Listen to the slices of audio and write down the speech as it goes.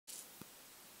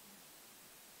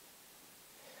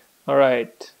All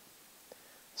right.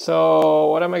 So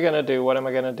what am I gonna do? What am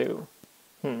I gonna do?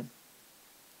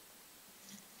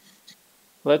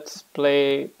 Let's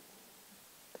play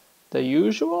the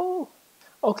usual.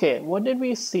 Okay, what did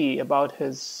we see about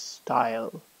his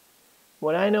style?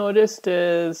 What I noticed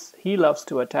is he loves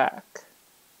to attack.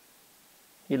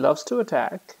 He loves to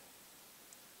attack,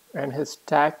 and his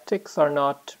tactics are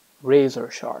not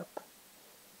razor sharp.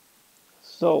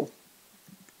 So,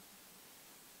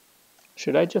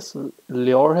 should I just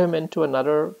lure him into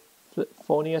another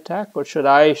phony attack, or should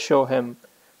I show him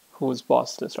who's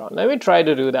boss this round? Let me try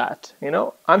to do that.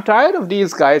 I'm tired of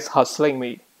these guys hustling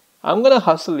me. I'm gonna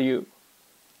hustle you.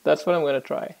 That's what I'm gonna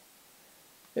try.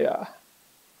 Yeah.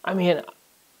 I mean,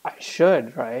 I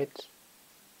should, right?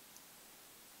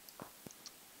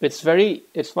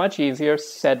 It's much easier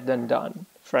said than done,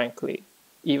 frankly,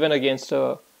 even against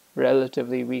a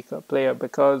relatively weaker player,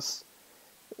 because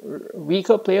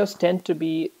weaker players tend to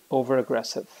be over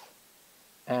aggressive.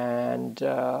 And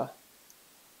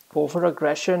over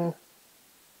aggression,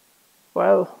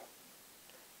 well,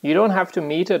 you don't have to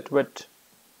meet it with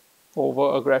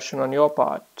over aggression on your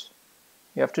part.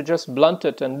 You have to just blunt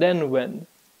it and then win.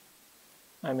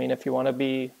 I mean, if you want to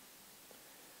be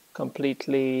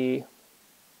completely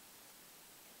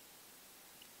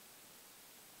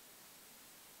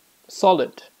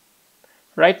solid.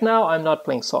 Right now, I'm not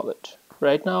playing solid.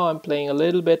 Right now, I'm playing a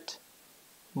little bit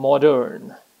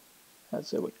modern,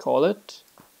 as they would call it.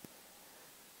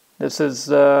 These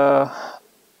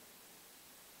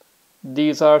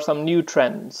are some new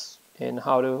trends in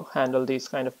how to handle these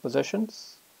kind of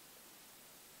positions,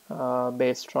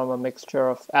 based from a mixture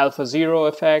of AlphaZero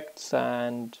effects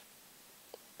and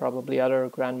probably other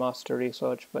Grandmaster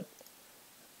research, but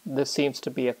this seems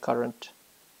to be a current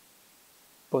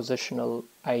positional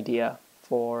idea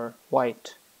for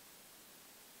white,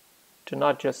 to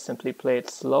not just simply play it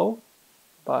slow,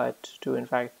 but to in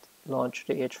fact launch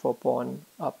the h4 pawn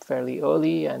up fairly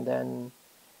early and then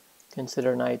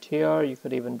consider knight here. You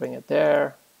could even bring it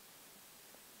there.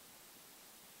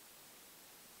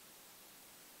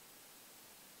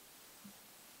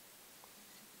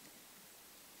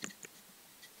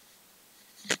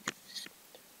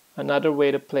 Another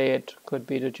way to play it could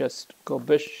be to just go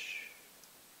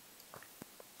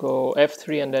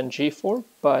f3 and then g4,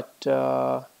 but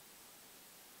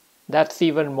that's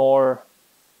even more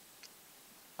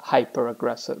hyper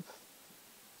aggressive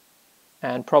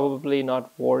and probably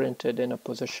not warranted in a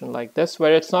position like this,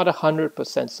 where it's not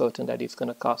 100% certain that he's going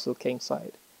to castle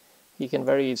kingside. He can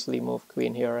very easily move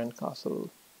queen here and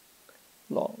castle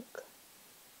long.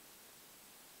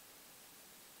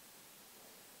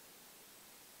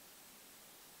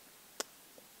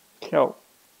 So,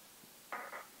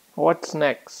 what's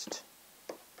next?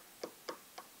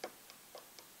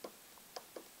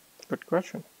 Good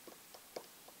question.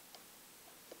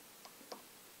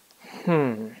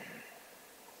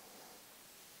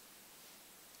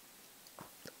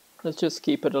 Let's just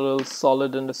keep it a little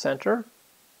solid in the center.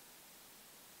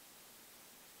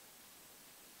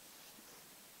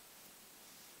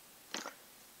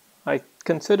 I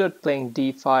considered playing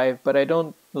d5, but I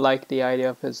don't like the idea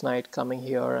of his knight coming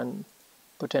here and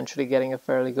potentially getting a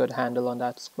fairly good handle on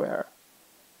that square.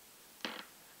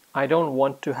 I don't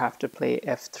want to have to play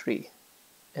f3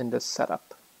 in this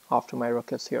setup after my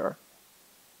rook is here.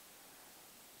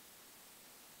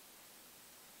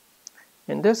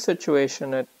 In this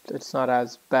situation, it's not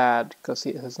as bad because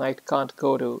his knight can't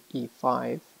go to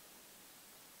e5.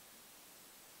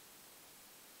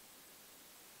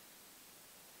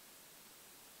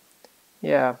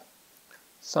 Yeah,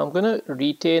 so I'm going to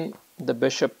retain the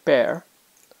bishop pair,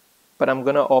 but I'm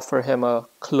going to offer him a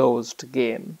closed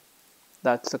game.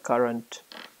 That's the current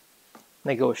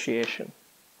negotiation.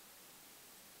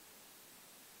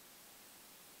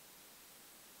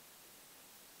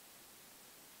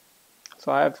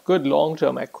 So I have good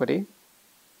long-term equity,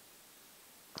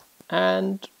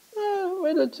 and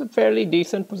well, it's a fairly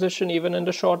decent position even in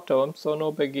the short term, so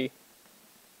no biggie.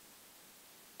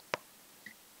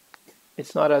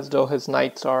 It's not as though his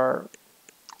knights are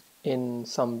in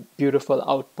some beautiful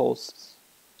outposts.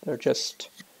 They're just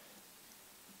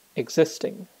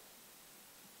existing.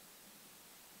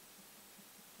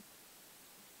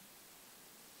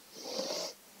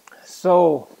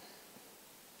 So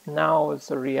now is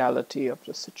the reality of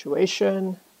the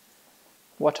situation.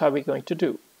 What are we going to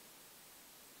do?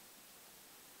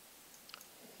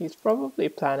 He's probably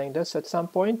planning this at some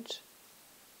point,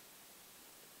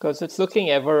 because it's looking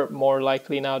ever more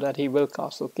likely now that he will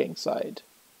castle kingside.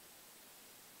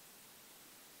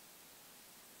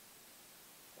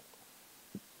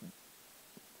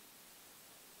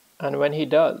 And when he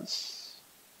does,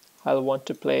 I'll want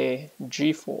to play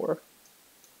g4.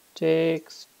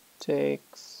 Takes,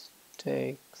 takes,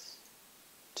 takes,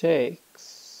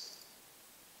 takes.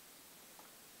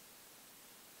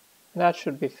 That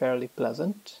should be fairly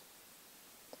pleasant.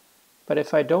 But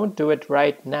if I don't do it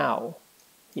right now,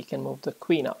 he can move the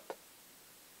queen up.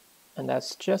 And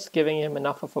that's just giving him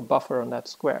enough of a buffer on that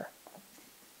square.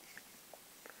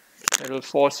 It will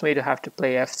force me to have to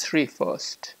play f3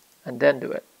 first, and then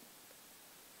do it.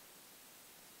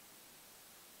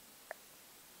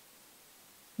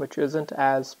 Which isn't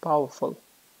as powerful.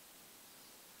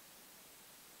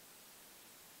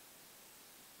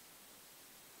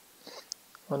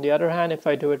 On the other hand, if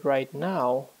I do it right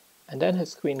now, and then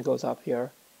his queen goes up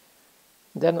here,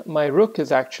 then my rook is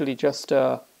actually just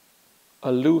a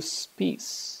loose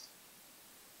piece,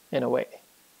 in a way.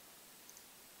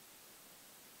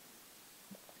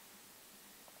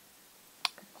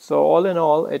 So all in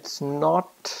all, it's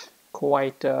not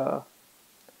quite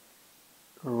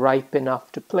ripe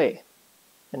enough to play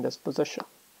in this position.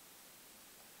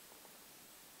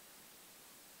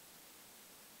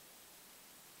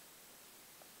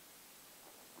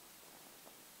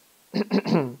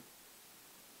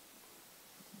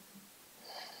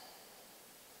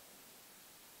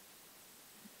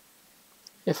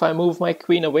 If I move my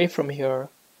queen away from here,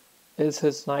 is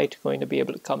his knight going to be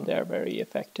able to come there very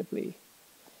effectively?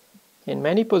 In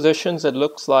many positions, it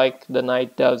looks like the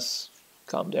knight does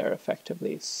come there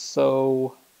effectively.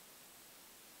 So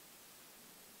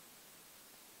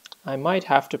I might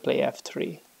have to play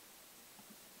f3.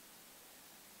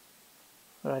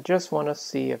 But I just want to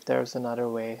see if there's another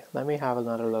way. Let me have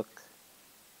another look.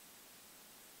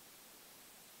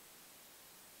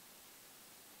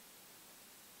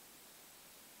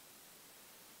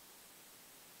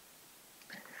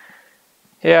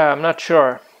 Yeah, I'm not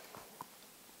sure.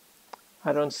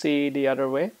 I don't see the other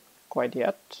way quite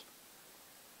yet.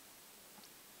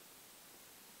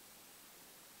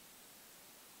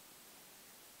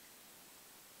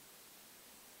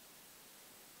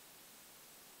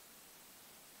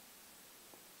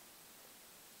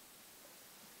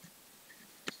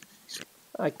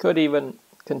 I could even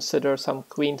consider some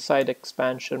queenside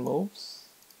expansion moves.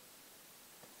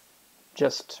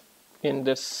 Just in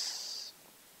this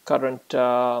current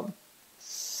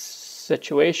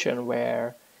situation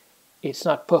where it's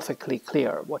not perfectly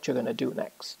clear what you're going to do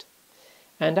next.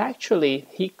 And actually,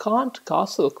 he can't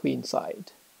castle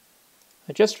queenside.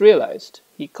 I just realized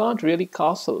he can't really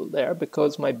castle there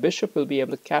because my bishop will be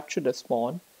able to capture this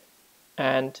pawn,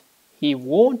 and he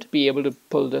won't be able to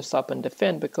pull this up and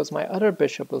defend because my other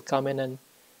bishop will come in and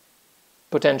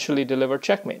potentially deliver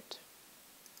checkmate.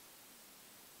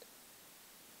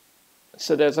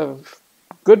 So there's a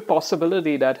good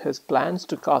possibility that his plans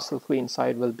to castle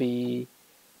queenside will be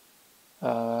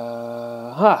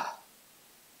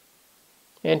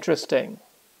interesting.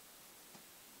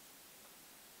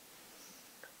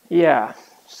 Yeah,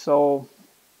 so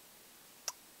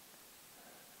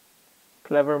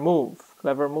clever move,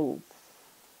 clever move.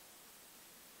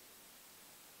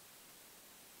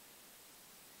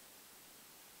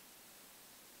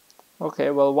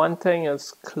 Okay, well, one thing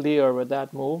is clear with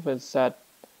that move is that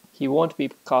he won't be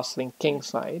castling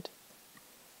kingside,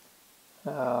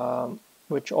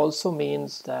 which also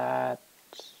means that,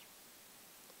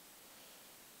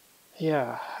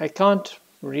 yeah, I can't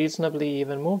reasonably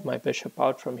even move my bishop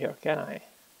out from here, can I?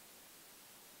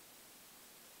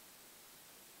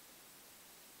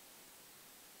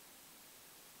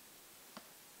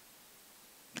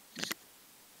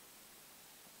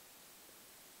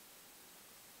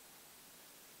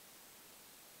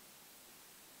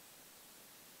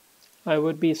 I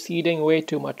would be ceding way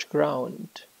too much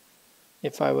ground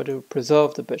if I were to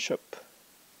preserve the bishop.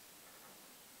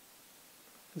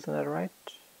 Isn't that right?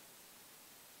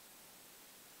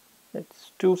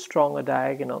 It's too strong a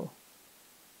diagonal.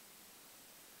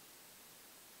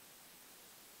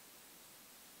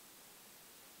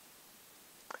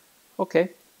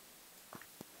 Okay.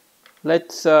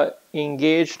 Let's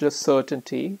engage the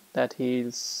certainty that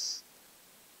he's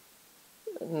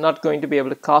not going to be able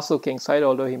to castle kingside,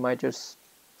 although he might just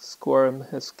squirm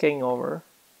his king over.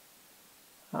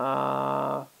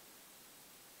 I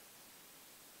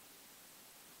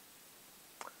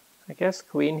guess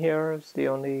queen here is the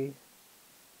only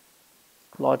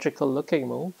logical looking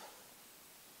move.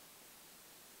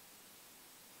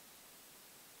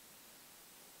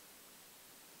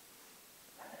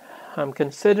 I'm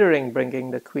considering bringing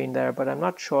the queen there, but I'm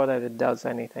not sure that it does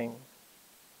anything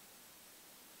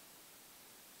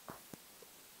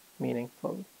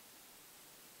meaningful.